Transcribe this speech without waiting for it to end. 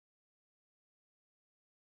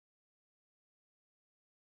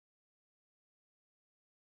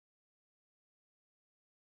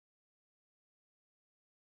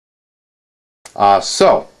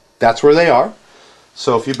So that's where they are.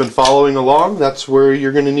 So if you've been following along, that's where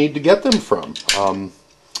you're going to need to get them from.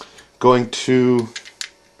 Going to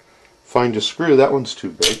find a screw. That one's too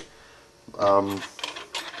big. Going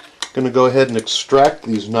to go ahead and extract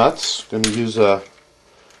these nuts. Going to use a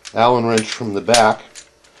Allen wrench from the back.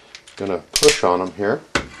 Going to push on them here.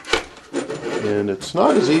 And it's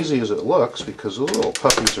not as easy as it looks because the little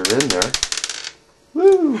puppies are in there.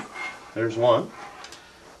 Woo! There's one.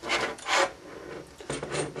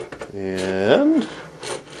 And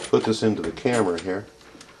put this into the camera here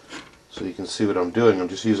so you can see what I'm doing. I'm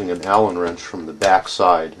just using an Allen wrench from the back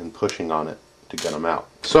side and pushing on it to get them out.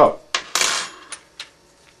 So,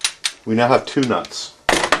 we now have 2 nuts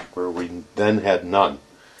where we then had none.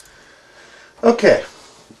 Okay,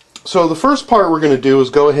 so the first part we're going to do is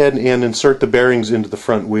go ahead and insert the bearings into the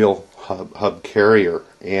front wheel hub carrier.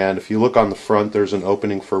 And if you look on the front, there's an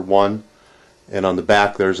opening for one, and on the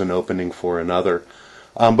back there's an opening for another.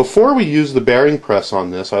 Before we use the bearing press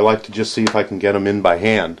on this, I like to just see if I can get them in by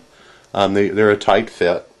hand. They're a tight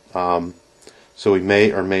fit, so we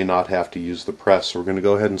may or may not have to use the press. So we're going to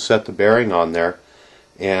go ahead and set the bearing on there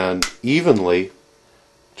and evenly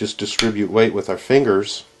just distribute weight with our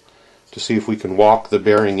fingers to see if we can walk the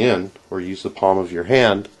bearing in, or use the palm of your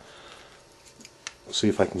hand. See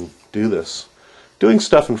if I can do this. Doing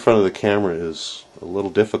stuff in front of the camera is a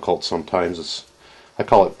little difficult sometimes. I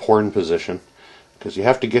call it porn position, because you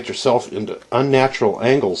have to get yourself into unnatural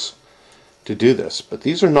angles to do this. But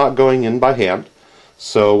these are not going in by hand.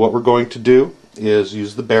 So what we're going to do is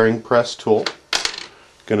use the bearing press tool.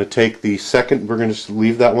 Going to take the second, we're going to just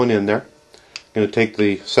leave that one in there. Going to take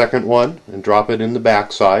the second one and drop it in the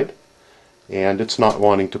back side. And it's not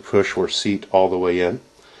wanting to push or seat all the way in.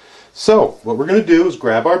 So what we're going to do is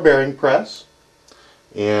grab our bearing press,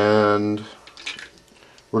 and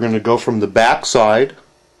we're going to go from the back side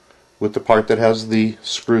with the part that has the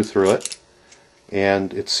screw through it,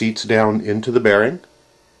 and it seats down into the bearing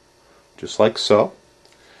just like so.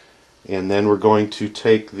 And then we're going to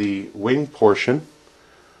take the wing portion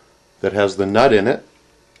that has the nut in it,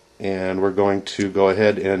 and we're going to go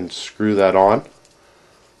ahead and screw that on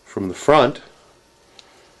from the front.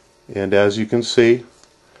 And as you can see,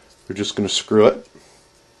 we're just going to screw it,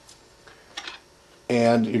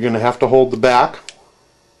 and you're going to have to hold the back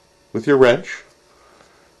with your wrench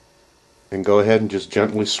and go ahead and just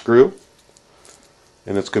gently screw,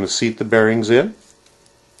 and it's going to seat the bearings in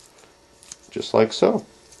just like so.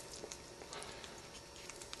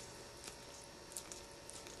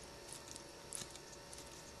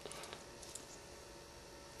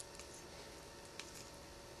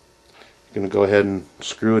 You're going to go ahead and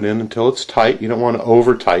screw it in until it's tight. You don't want to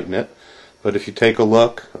over tighten it, but if you take a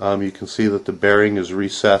look, you can see that the bearing is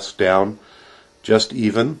recessed down just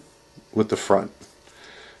even with the front.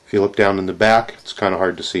 If you look down in the back, it's kind of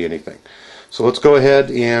hard to see anything. So let's go ahead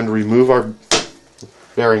and remove our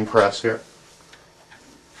bearing press here.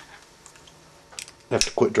 I have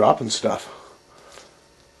to quit dropping stuff.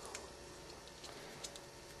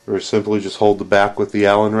 Very simply just hold the back with the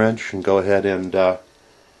Allen wrench and go ahead and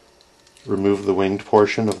remove the winged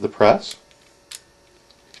portion of the press.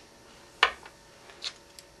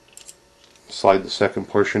 Slide the second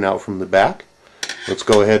portion out from the back. Let's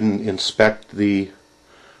go ahead and inspect the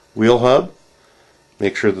wheel hub.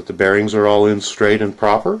 Make sure that the bearings are all in straight and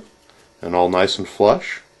proper and all nice and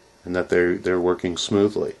flush, and that they're working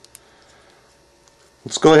smoothly.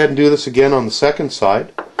 Let's go ahead and do this again on the second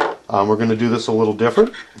side. We're going to do this a little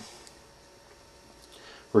different.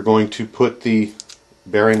 We're going to put the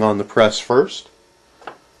bearing on the press first.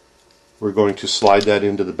 We're going to slide that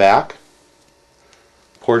into the back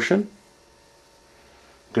portion.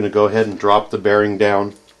 I'm going to go ahead and drop the bearing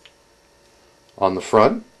down on the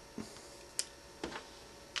front.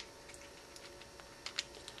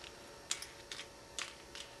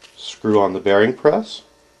 Screw on the bearing press.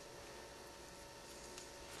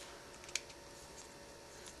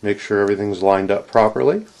 Make sure everything's lined up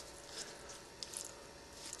properly.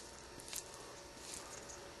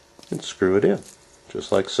 And screw it in,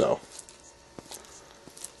 just like so.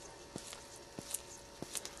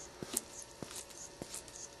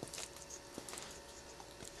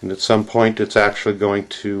 And at some point it's actually going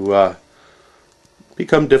to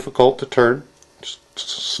become difficult to turn. Just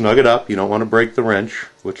snug it up. You don't want to break the wrench,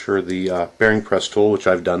 which or the bearing press tool, which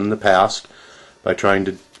I've done in the past by trying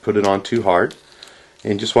to put it on too hard.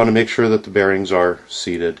 And just want to make sure that the bearings are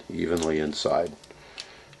seated evenly inside.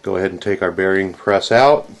 Go ahead and take our bearing press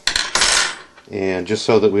out, and just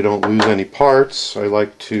so that we don't lose any parts, I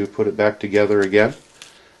like to put it back together again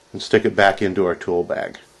and stick it back into our tool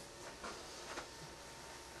bag.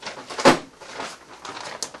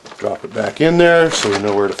 Drop drop it back in there so we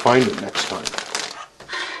know where to find it next time.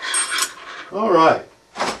 Alright,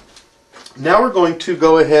 now we're going to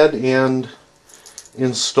go ahead and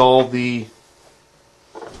install the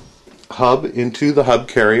hub into the hub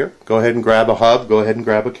carrier. Go ahead and grab a hub, go ahead and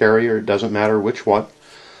grab a carrier, it doesn't matter which one.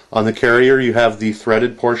 On the carrier you have the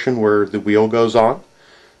threaded portion where the wheel goes on,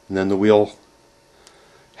 and then the wheel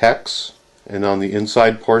hex, and on the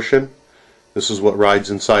inside portion this is what rides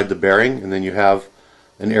inside the bearing, and then you have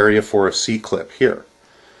an area for a C-clip here.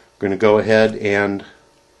 We're going to go ahead and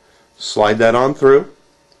slide that on through,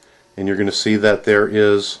 and you're going to see that there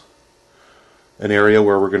is an area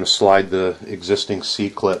where we're going to slide the existing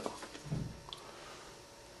C-clip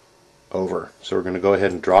over. So we're going to go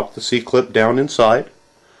ahead and drop the C-clip down inside,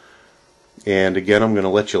 and again I'm going to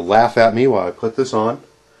let you laugh at me while I put this on.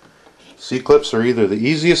 C-clips are either the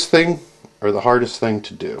easiest thing or the hardest thing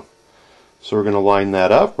to do. So we're going to line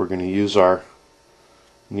that up. We're going to use our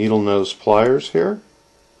needle nose pliers here.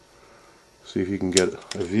 See if you can get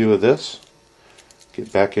a view of this.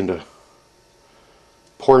 Get back into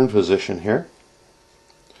porn position here.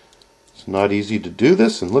 It's not easy to do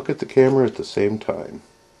this and look at the camera at the same time.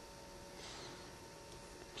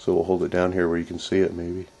 So we'll hold it down here where you can see it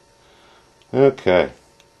maybe. Okay.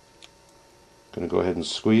 Going to go ahead and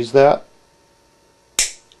squeeze that.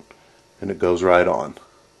 And it goes right on.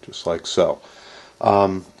 Just like so.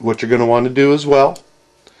 What you're going to want to do as well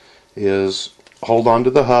is hold on to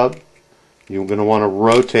the hub. You're going to want to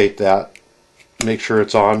rotate that, make sure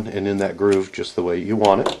it's on and in that groove just the way you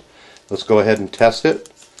want it. Let's go ahead and test it,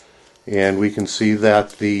 and we can see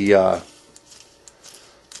that the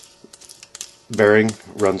bearing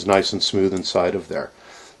runs nice and smooth inside of there.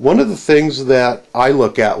 One of the things that I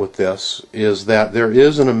look at with this is that there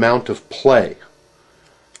is an amount of play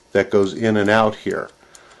that goes in and out here.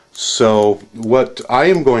 So what I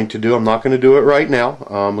am going to do, I'm not going to do it right now,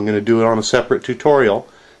 I'm going to do it on a separate tutorial,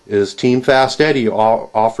 is Team Fast Eddy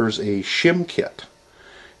offers a shim kit.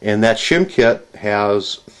 And that shim kit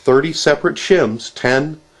has 30 separate shims,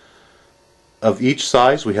 10 of each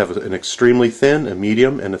size. We have an extremely thin, a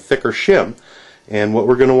medium, and a thicker shim. And what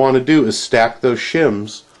we're going to want to do is stack those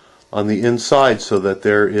shims on the inside so that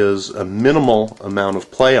there is a minimal amount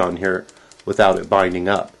of play on here without it binding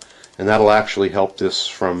up. And that'll actually help this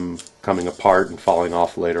from coming apart and falling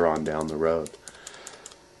off later on down the road.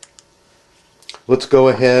 Let's go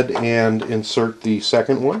ahead and insert the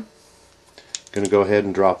second one. Going to go ahead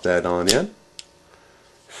and drop that on in.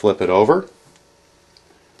 Flip it over.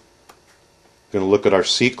 Going to look at our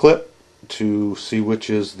C-clip to see which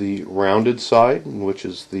is the rounded side and which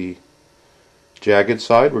is the jagged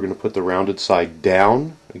side. We're going to put the rounded side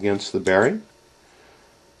down against the bearing.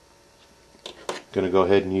 Going to go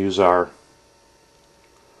ahead and use our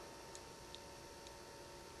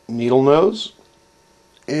needle nose,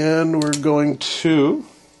 and we're going to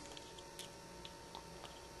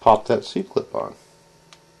pop that C-clip on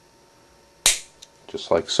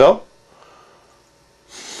just like so.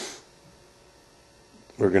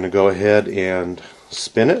 We're going to go ahead and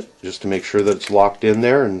spin it just to make sure that it's locked in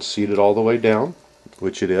there and seated all the way down,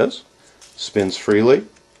 which it is. Spins freely.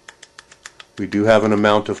 We do have an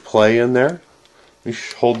amount of play in there. Let me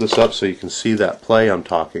hold this up so you can see that play I'm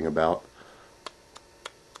talking about.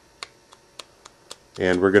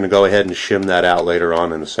 And we're going to go ahead and shim that out later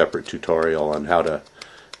on in a separate tutorial on how to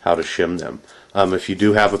shim them. If you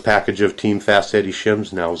do have a package of Team Fast Eddy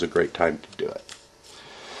shims, now is a great time to do it.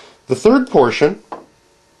 The third portion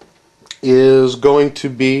is going to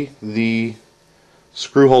be the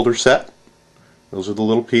screw holder set. Those are the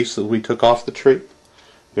little pieces that we took off the tree.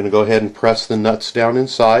 I'm going to go ahead and press the nuts down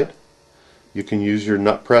inside. You can use your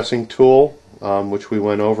nut pressing tool, which we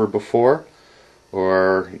went over before,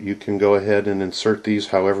 or you can go ahead and insert these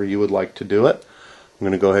however you would like to do it. I'm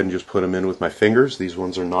going to go ahead and just put them in with my fingers. These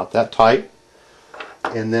ones are not that tight.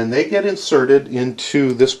 And then they get inserted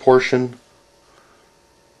into this portion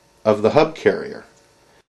of the hub carrier.